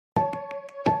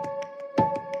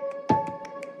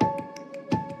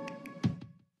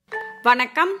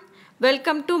வணக்கம்,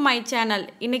 welcome to my channel.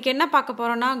 இன்றைக்கி என்ன பார்க்க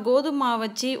போகிறோன்னா, கோதுமை மாவு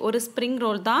வச்சு ஒரு ஸ்ப்ரிங்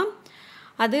ரோல் தான்.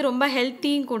 அது ரொம்ப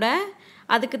ஹெல்த்தியும் கூட.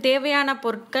 அதுக்கு தேவையான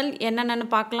பொருட்கள் என்னென்னு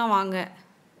பார்க்கலாம் வாங்க.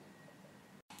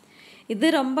 இது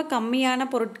ரொம்ப கம்மியான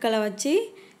பொருட்களை வச்சு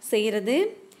செய்கிறது.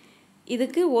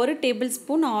 இதுக்கு 1 டேபிள்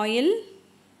ஸ்பூன் ஆயில்,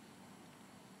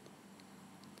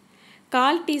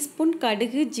 1/4 டீஸ்பூன்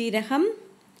கடுகு ஜீரகம்,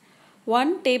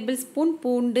 1 டேபிள் ஸ்பூன்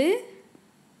பூண்டு,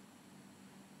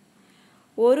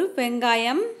 1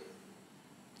 வெங்காயம்,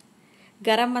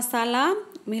 கரம் மசாலா,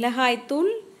 மிளகாய்த்தூள்,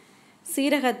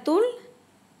 சீரகத்தூள்,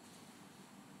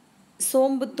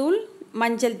 சோம்புத்தூள்,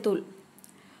 மஞ்சள் தூள்,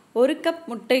 1 கப்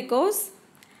முட்டைக்கோஸ்,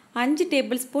 5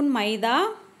 டேபிள் ஸ்பூன் மைதா,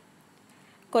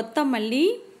 கொத்தமல்லி,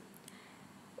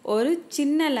 ஒரு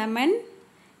சின்ன லெமன்,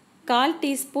 1/4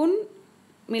 டீஸ்பூன்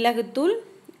மிளகுத்தூள்,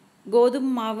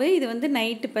 கோதுமை மாவு. இது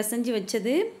நைட்டு பிசைஞ்சு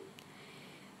வச்சது.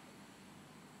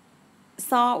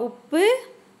 உப்பு.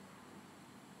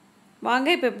 வாங்க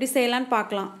இப்போ எப்படி செய்யலான்னு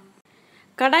பார்க்கலாம்.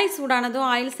 கடாய் சூடானதும்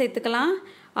ஆயில் சேர்த்துக்கலாம்.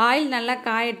 ஆயில் நல்லா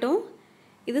காயட்டும்.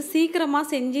 இது சீக்கிரமாக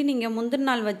செஞ்சு நீங்கள் முந்தின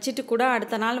நாள் வச்சுட்டு கூட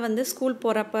அடுத்த நாள் ஸ்கூல்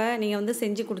போகிறப்ப நீங்கள்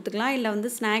செஞ்சு கொடுத்துக்கலாம்.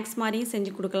 இல்லை ஸ்நாக்ஸ் மாதிரியும்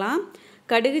செஞ்சு கொடுக்கலாம்.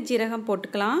 கடுகு ஜீரகம்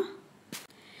போட்டுக்கலாம்.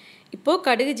 இப்போது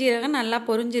கடுகு ஜீரகம் நல்லா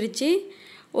பொரிஞ்சிருச்சு.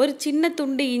 ஒரு சின்ன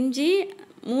துண்டு இஞ்சி,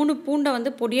 3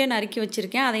 பூண்டை பொடியாக நறுக்கி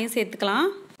வச்சுருக்கேன், அதையும் சேர்த்துக்கலாம்.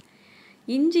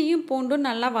 இஞ்சியும் பூண்டும்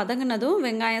நல்லா வதங்கினதும்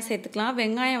வெங்காயம் சேர்த்துக்கலாம்.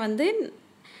 வெங்காயம்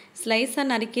ஸ்லைஸாக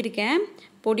நறுக்கியிருக்கேன்,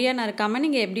 பொடியாக நறுக்காமல்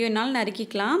நீங்கள் எப்படி வேணாலும்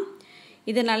நறுக்கிக்கலாம்.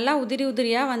 இது நல்லா உதிரி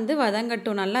உதிரியாக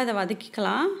வதங்கட்டும். நல்லா அதை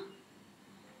வதக்கிக்கலாம்.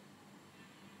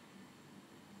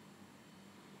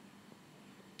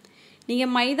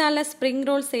 நீங்கள் மைதாவில் ஸ்ப்ரிங்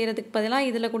ரோல் செய்கிறதுக்கு பதிலாக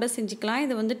இதில் கூட செஞ்சுக்கலாம்.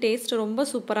 இது டேஸ்ட் ரொம்ப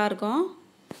சூப்பராக இருக்கும்.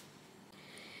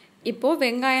 இப்போது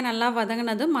வெங்காயம் நல்லா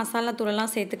வதங்கினதும் மசாலா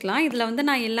தூளெல்லாம் சேர்த்துக்கலாம். இதில்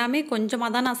நான் எல்லாமே கொஞ்சமாக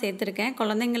தான் நான் சேர்த்துருக்கேன்,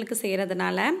 குழந்தைங்களுக்கு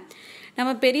செய்கிறதுனால.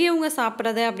 நம்ம பெரியவங்க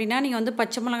சாப்பிட்றது அப்படின்னா நீங்கள்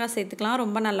பச்சை மிளகாய் சேர்த்துக்கலாம்,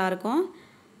 ரொம்ப நல்லாயிருக்கும்.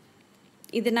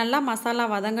 இது நல்லா மசாலா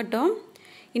வதங்கட்டும்.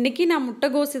 இன்றைக்கி நான்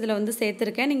முட்டைக்கோஸ் இதில்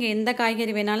சேர்த்துருக்கேன். நீங்கள் எந்த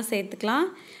காய்கறி வேணாலும் சேர்த்துக்கலாம்.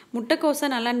 முட்டைக்கோஸை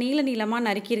நல்லா நீளமாக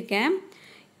நறுக்கியிருக்கேன்.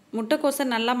 முட்டைக்கோஸை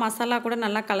நல்லா மசாலா கூட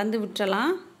நல்லா கலந்து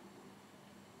விட்டுறலாம்.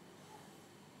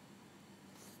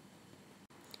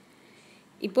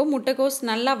 இப்போது முட்டைக்கோஸ்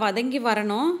நல்லா வதங்கி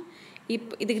வரணும்.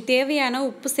 இதுக்கு தேவையான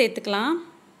உப்பு சேர்த்துக்கலாம்.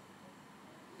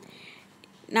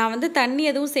 நான் தண்ணி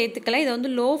எதுவும் சேர்த்துக்கல. இதை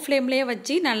லோ ஃப்ளேம்லேயே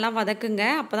வச்சு நல்லா வதக்குங்க,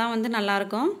 அப்போ தான்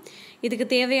நல்லாயிருக்கும். இதுக்கு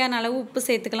தேவையான அளவு உப்பு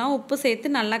சேர்த்துக்கலாம். உப்பு சேர்த்து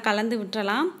நல்லா கலந்து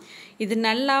விட்டுறலாம். இது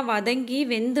நல்லா வதங்கி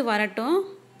வெந்து வரட்டும்.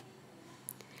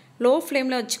 லோ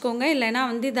ஃப்ளேமில் வச்சுக்கோங்க, இல்லைன்னா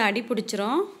இது அடி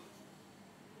பிடிச்சிரும்.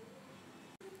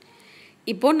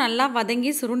 இப்போது நல்லா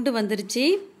வதங்கி சுருண்டு வந்துருச்சு.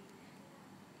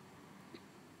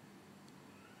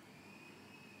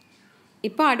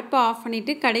 இப்போ அடுப்பை ஆஃப்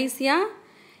பண்ணிவிட்டு கடைசியாக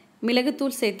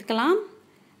மிளகுத்தூள் சேர்த்துக்கலாம்,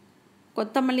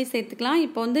 கொத்தமல்லி சேர்த்துக்கலாம்.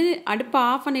 இப்போ அடுப்பை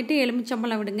ஆஃப் பண்ணிவிட்டு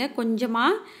எலுமிச்சம்பழம் விடுங்க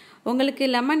கொஞ்சமாக. உங்களுக்கு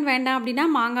லெமன் வேண்டாம் அப்படின்னா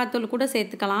மாங்காய் தூள் கூட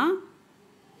சேர்த்துக்கலாம்.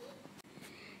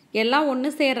 எல்லாம் ஒன்று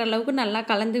சேர்கிற அளவுக்கு நல்லா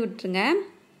கலந்து விட்டுருங்க.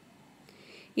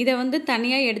 இதை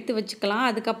தனியாக எடுத்து வச்சுக்கலாம்.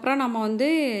 அதுக்கப்புறம் நம்ம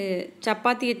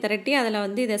சப்பாத்தியை திரட்டி அதில்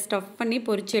இதை ஸ்டஃப் பண்ணி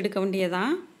பொரித்து எடுக்க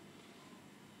வேண்டியதான்.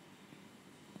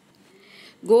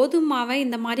 கோதுமை மாவை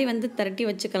இந்த மாதிரி திரட்டி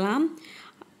வச்சுக்கலாம்.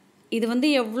 இது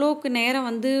எவ்வளோக்கு நேரம்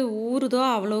ஊறுதோ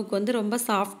அவ்வளோக்கு ரொம்ப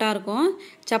சாஃப்டாக இருக்கும்.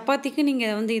 சப்பாத்திக்கு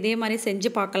நீங்கள் இதே மாதிரி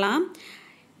செஞ்சு பார்க்கலாம்.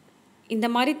 இந்த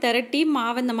மாதிரி திரட்டி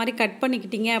மாவை இந்த மாதிரி கட்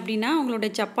பண்ணிக்கிட்டீங்க அப்படின்னா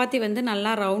உங்களுடைய சப்பாத்தி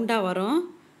நல்லா ரவுண்டாக வரும்.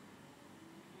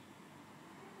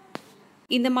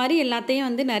 இந்த மாதிரி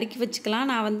எல்லாத்தையும் நறுக்கி வச்சுக்கலாம்.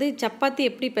 நான் சப்பாத்தி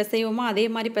எப்படி பிசைவோமோ அதே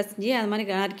மாதிரி பிசைஞ்சு அது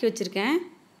மாதிரி நறுக்கி வச்சுருக்கேன்.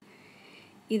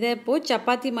 இதை இப்போது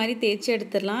சப்பாத்தி மாதிரி தேய்ச்சி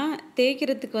எடுத்துடலாம்.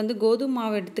 தேய்க்கிறதுக்கு கோதுமை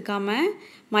மாவு எடுத்துக்காமல்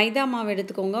மைதா மாவு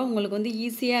எடுத்துக்கோங்க. உங்களுக்கு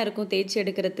ஈஸியாக இருக்கும் தேய்ச்சி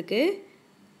எடுக்கிறதுக்கு.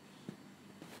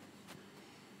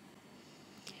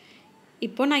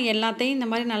 இப்போ நான் எல்லாத்தையும் இந்த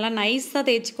மாதிரி நல்லா நைஸாக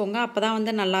தேய்ச்சிக்கோங்க, அப்போ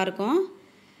தான் நல்லாயிருக்கும்.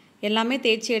 எல்லாமே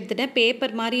தேய்ச்சி எடுத்துட்டேன்.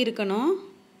 பேப்பர் மாதிரி இருக்கணும்.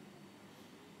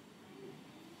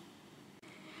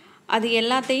 அது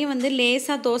எல்லாத்தையும்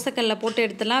லேசாக தோசைக்கல்லில் போட்டு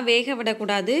எடுத்துடலாம். வேக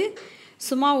விடக்கூடாது.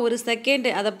 சும்மா 1 செகண்ட்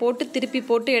அதை போட்டு திருப்பி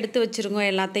போட்டு எடுத்து வச்சுருங்க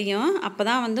எல்லாத்தையும். அப்போ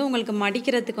தான் உங்களுக்கு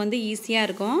மடிக்கிறதுக்கு ஈஸியாக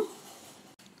இருக்கும்.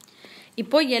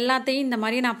 இப்போது எல்லாத்தையும் இந்த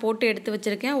மாதிரி நான் போட்டு எடுத்து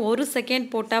வச்சுருக்கேன். 1 செகண்ட்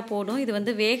போட்டால் போடும்.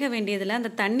 இது வேக வேண்டியதில்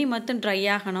அந்த தண்ணி மட்டும் ட்ரை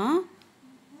ஆகணும்.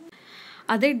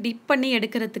 அதை டிப் பண்ணி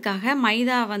எடுக்கிறதுக்காக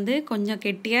மைதா கொஞ்சம்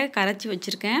கெட்டியாக கரைச்சி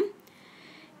வச்சுருக்கேன்.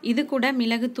 இது கூட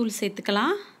மிளகுத்தூள்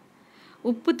சேர்த்துக்கலாம்.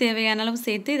 உப்பு தேவையான அளவு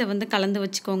சேர்த்து இதை கலந்து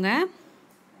வச்சுக்கோங்க.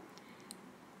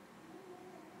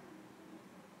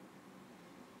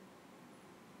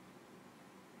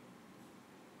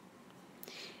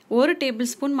 ஒரு டேபிள்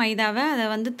ஸ்பூன் மைதாவை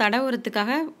அதை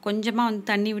தடவுறதுக்காக கொஞ்சமாக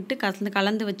தண்ணி விட்டு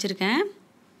கலந்து வச்சுருக்கேன்.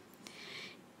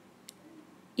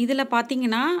 இதில்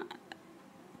பார்த்தீங்கன்னா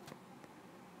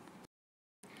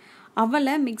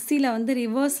அவலை மிக்சியில் வந்து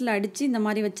ரிவர்ஸில் அடித்து இந்த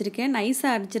மாதிரி வச்சுருக்கேன்.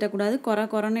 நைஸாக அடிச்சிடக்கூடாது,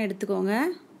 கொரன்னு எடுத்துக்கோங்க.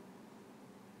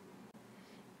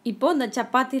 இப்போது இந்த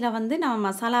சப்பாத்தியில் வந்து நம்ம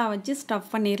மசாலா வச்சு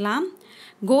ஸ்டஃப் பண்ணிடலாம்.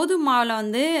 கோதுமை மாவில்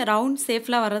வந்து ரவுண்ட்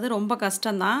ஷேப்பில் வர்றது ரொம்ப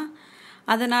கஷ்டம்தான்.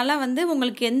 அதனால் வந்து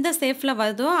உங்களுக்கு எந்த ஷேப்பில்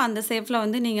வருதோ அந்த ஷேப்பில்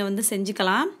வந்து நீங்கள் வந்து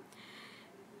செஞ்சுக்கலாம்.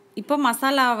 இப்போ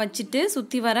மசாலா வச்சுட்டு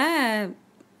சுற்றி வர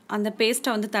அந்த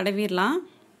பேஸ்ட்டை வந்து தடவிடலாம்.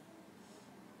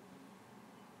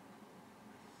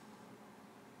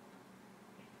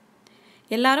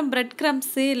 எல்லோரும் பிரெட்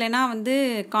க்ரம்ஸு இல்லைனா வந்து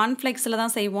கார்ன்ஃப்ளெக்ஸில்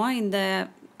தான் செய்வோம். இந்த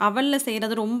அவலில்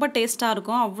செய்கிறது ரொம்ப டேஸ்ட்டாக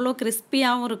இருக்கும், அவ்வளோ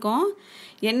கிறிஸ்பியாகவும் இருக்கும்,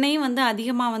 எண்ணெயும் வந்து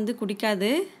அதிகமாக வந்து குடிக்காது.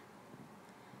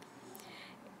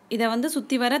 இதை வந்து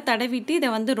சுற்றி வர தடவிட்டு இதை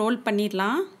வந்து ரோல்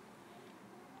பண்ணிடலாம்.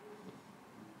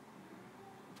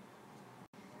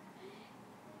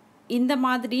 இந்த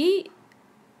மாதிரி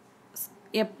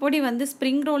எப்படி வந்து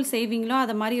ஸ்ப்ரிங் ரோல் செய்வீங்களோ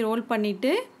அதை மாதிரி ரோல்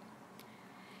பண்ணிவிட்டு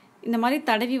இந்த மாதிரி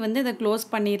தடவி வந்து இதை க்ளோஸ்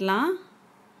பண்ணிடலாம்.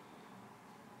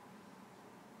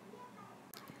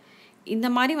 இந்த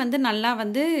மாதிரி வந்து நல்லா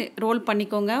வந்து ரோல்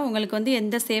பண்ணிக்கோங்க, உங்களுக்கு வந்து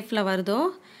எந்த ஷேப்பில் வருதோ.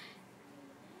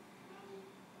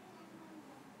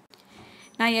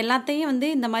 நான் எல்லாத்தையும் வந்து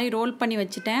இந்த மாதிரி ரோல் பண்ணி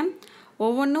வச்சுட்டேன்.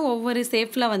 ஒவ்வொன்றும் ஒவ்வொரு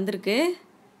ஷேப்பில் வந்திருக்கு.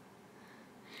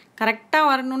 கரெக்டாக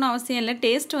வரணும்னு அவசியம் இல்லை,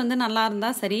 டேஸ்ட் வந்து நல்லா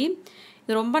இருந்தால் சரி.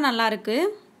 இது ரொம்ப நல்லா இருக்கு.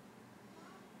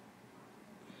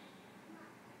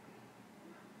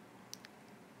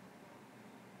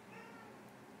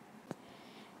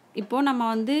 இப்போது நம்ம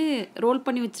வந்து ரோல்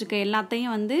பண்ணி வச்சுருக்க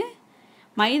எல்லாத்தையும் வந்து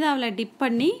மைதாவில் டிப்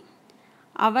பண்ணி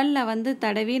அவலில் வந்து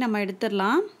தடவி நம்ம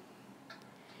எடுத்துடலாம்.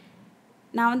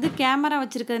 நான் வந்து கேமரா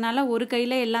வச்சுருக்கிறதுனால ஒரு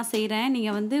கையில் எல்லாம் செய்கிறேன்.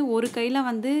 நீங்கள் வந்து ஒரு கையில்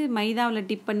வந்து மைதாவில்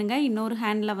டிப் பண்ணுங்கள், இன்னொரு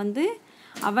ஹேண்டில் வந்து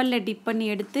அவலில் டிப் பண்ணி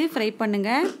எடுத்து ஃப்ரை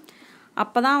பண்ணுங்கள்.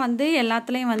 அப்போ தான் வந்து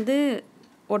எல்லாத்துலேயும் வந்து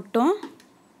ஒட்டும்.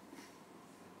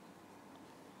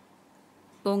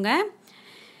 போங்க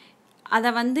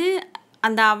அதை வந்து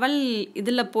அந்த அவல்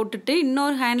இதில் போட்டுட்டு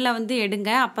இன்னொரு ஹேண்டில் வந்து எடுங்க,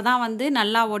 அப்போ தான் வந்து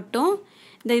நல்லா ஒட்டும்.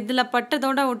 இந்த இதில்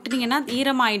பட்டதோடு ஒட்டுனீங்கன்னா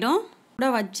ஈரமாயிடும். கூட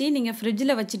வச்சு நீங்கள்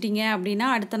ஃப்ரிட்ஜில் வச்சிட்டிங்க அப்படின்னா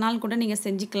அடுத்த நாள் கூட நீங்கள்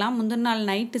செஞ்சுக்கலாம். முந்தின நாள்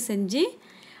நைட்டு செஞ்சு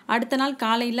அடுத்த நாள்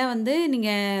காலையில் வந்து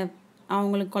நீங்கள்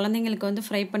அவங்களுக்கு குழந்தைங்களுக்கு வந்து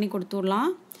ஃப்ரை பண்ணி கொடுத்துடலாம்.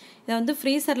 இதை வந்து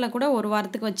ஃப்ரீசரில் கூட ஒரு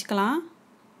வாரத்துக்கு வச்சுக்கலாம்.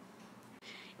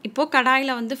 இப்போது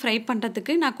கடாயில் வந்து ஃப்ரை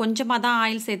பண்ணுறதுக்கு நான் கொஞ்சமாக தான்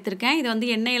ஆயில் சேர்த்துருக்கேன். இது வந்து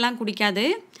எண்ணெயெல்லாம் குடிக்காது.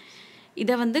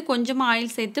 இதை வந்து கொஞ்சமாக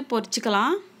ஆயில் சேர்த்து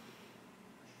பொரிச்சிக்கலாம்.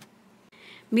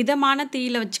 மிதமான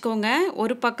தீயில் வச்சுக்கோங்க.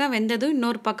 ஒரு பக்கம் வெந்ததும்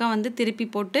இன்னொரு பக்கம் வந்து திருப்பி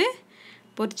போட்டு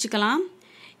பொரிச்சிக்கலாம்.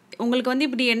 உங்களுக்கு வந்து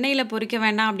இப்படி எண்ணெயில் பொரிக்க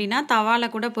வேண்டாம் அப்படின்னா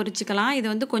தவாவில் கூட பொரிச்சிக்கலாம். இது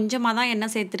வந்து கொஞ்சமாக தான்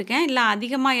எண்ணெய் சேர்த்துருக்கேன், இல்லை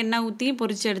அதிகமாக எண்ணெய் ஊற்றியும்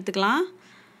பொரித்து எடுத்துக்கலாம்.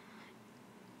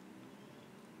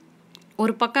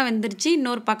 ஒரு பக்கம் வெந்துருச்சு,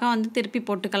 இன்னொரு பக்கம் வந்து திருப்பி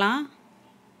போட்டுக்கலாம்.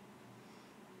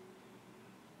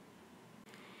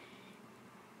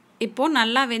 இப்போது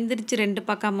நல்லா வெந்துருச்சு ரெண்டு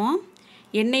பக்கமும்.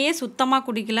 எண்ணெயே சுத்தமாக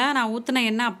குடிக்கல, நான் ஊற்றின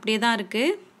எண்ணெய் அப்படியே தான்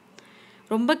இருக்குது.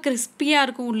 ரொம்ப கிறிஸ்பியாக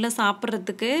இருக்கும் உள்ளே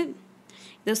சாப்பிட்றதுக்கு.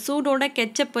 இதை சூடோட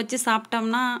கெச்சப் வச்சு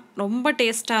சாப்பிட்டோம்னா ரொம்ப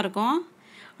டேஸ்ட்டாக இருக்கும்.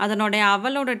 அதனுடைய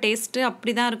அவலோட டேஸ்ட்டு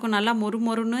அப்படி தான் இருக்கும், நல்லா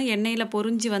மொறுன்னு எண்ணெயில்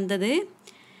பொரிஞ்சு வந்தது.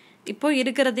 இப்போது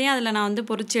இருக்கிறதையும் அதில் நான் வந்து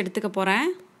பொரித்து எடுத்துக்க போகிறேன்.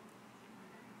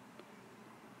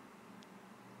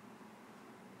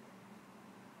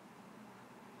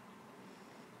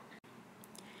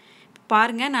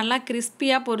 பாருங்கள், நல்லா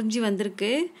கிறிஸ்பியாக பொரிஞ்சு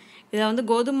வந்திருக்கு. இதை வந்து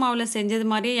கோதுமை மாவில் செஞ்சது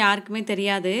மாதிரியே யாருக்குமே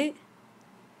தெரியாது.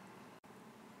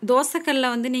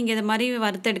 தோசைக்கல்லில் வந்து நீங்கள் இது மாதிரி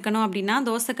வறுத்தெடுக்கணும் அப்படின்னா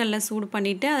தோசைக்கல்லை சூடு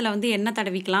பண்ணிவிட்டு அதில் வந்து எண்ணெய்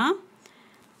தடவிக்கலாம்.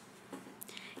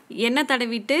 எண்ணெய்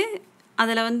தடவிட்டு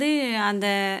அதில் வந்து அந்த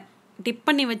டிப்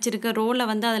பண்ணி வச்சுருக்க ரோலை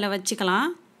வந்து அதில் வச்சுக்கலாம்.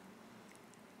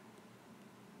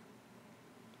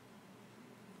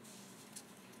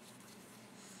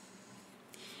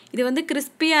 இது வந்து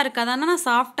கிறிஸ்பியாக இருக்காதானா, நான்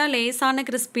சாஃப்டாக லேசான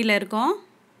கிறிஸ்பியில் இருக்கும்.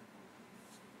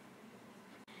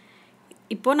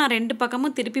 இப்போது நான் ரெண்டு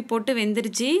பக்கமும் திருப்பி போட்டு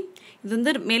வெந்துருச்சு. இது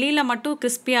வந்து வெளியில் மட்டும்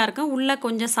கிறிஸ்பியாக இருக்கும், உள்ளே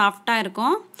கொஞ்சம் சாஃப்டாக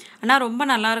இருக்கும். ஆனால் ரொம்ப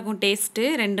நல்லாயிருக்கும் டேஸ்ட்டு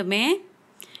ரெண்டுமே.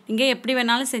 நீங்கள் எப்படி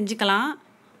வேணாலும் செஞ்சுக்கலாம்.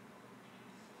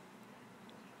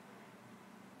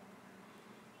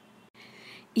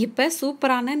 இப்போ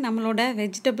சூப்பரான நம்மளோட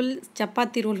வெஜிடபிள்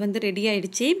சப்பாத்தி ரோல் வந்து ரெடி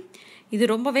ஆயிடுச்சு. இது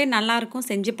ரொம்பவே நல்லாயிருக்கும்,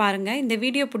 செஞ்சு பாருங்கள். இந்த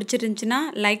வீடியோ பிடிச்சிருந்துச்சுன்னா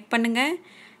லைக் பண்ணுங்கள்,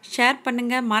 ஷேர்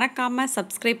பண்ணுங்கள், மறக்காமல்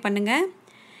சப்ஸ்கிரைப் பண்ணுங்கள்.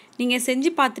 நீங்கள் செஞ்சு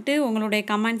பார்த்துட்டு உங்களுடைய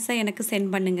கமெண்ட்ஸை எனக்கு சென்ட்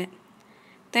பண்ணுங்கள்.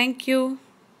 தேங்க்யூ.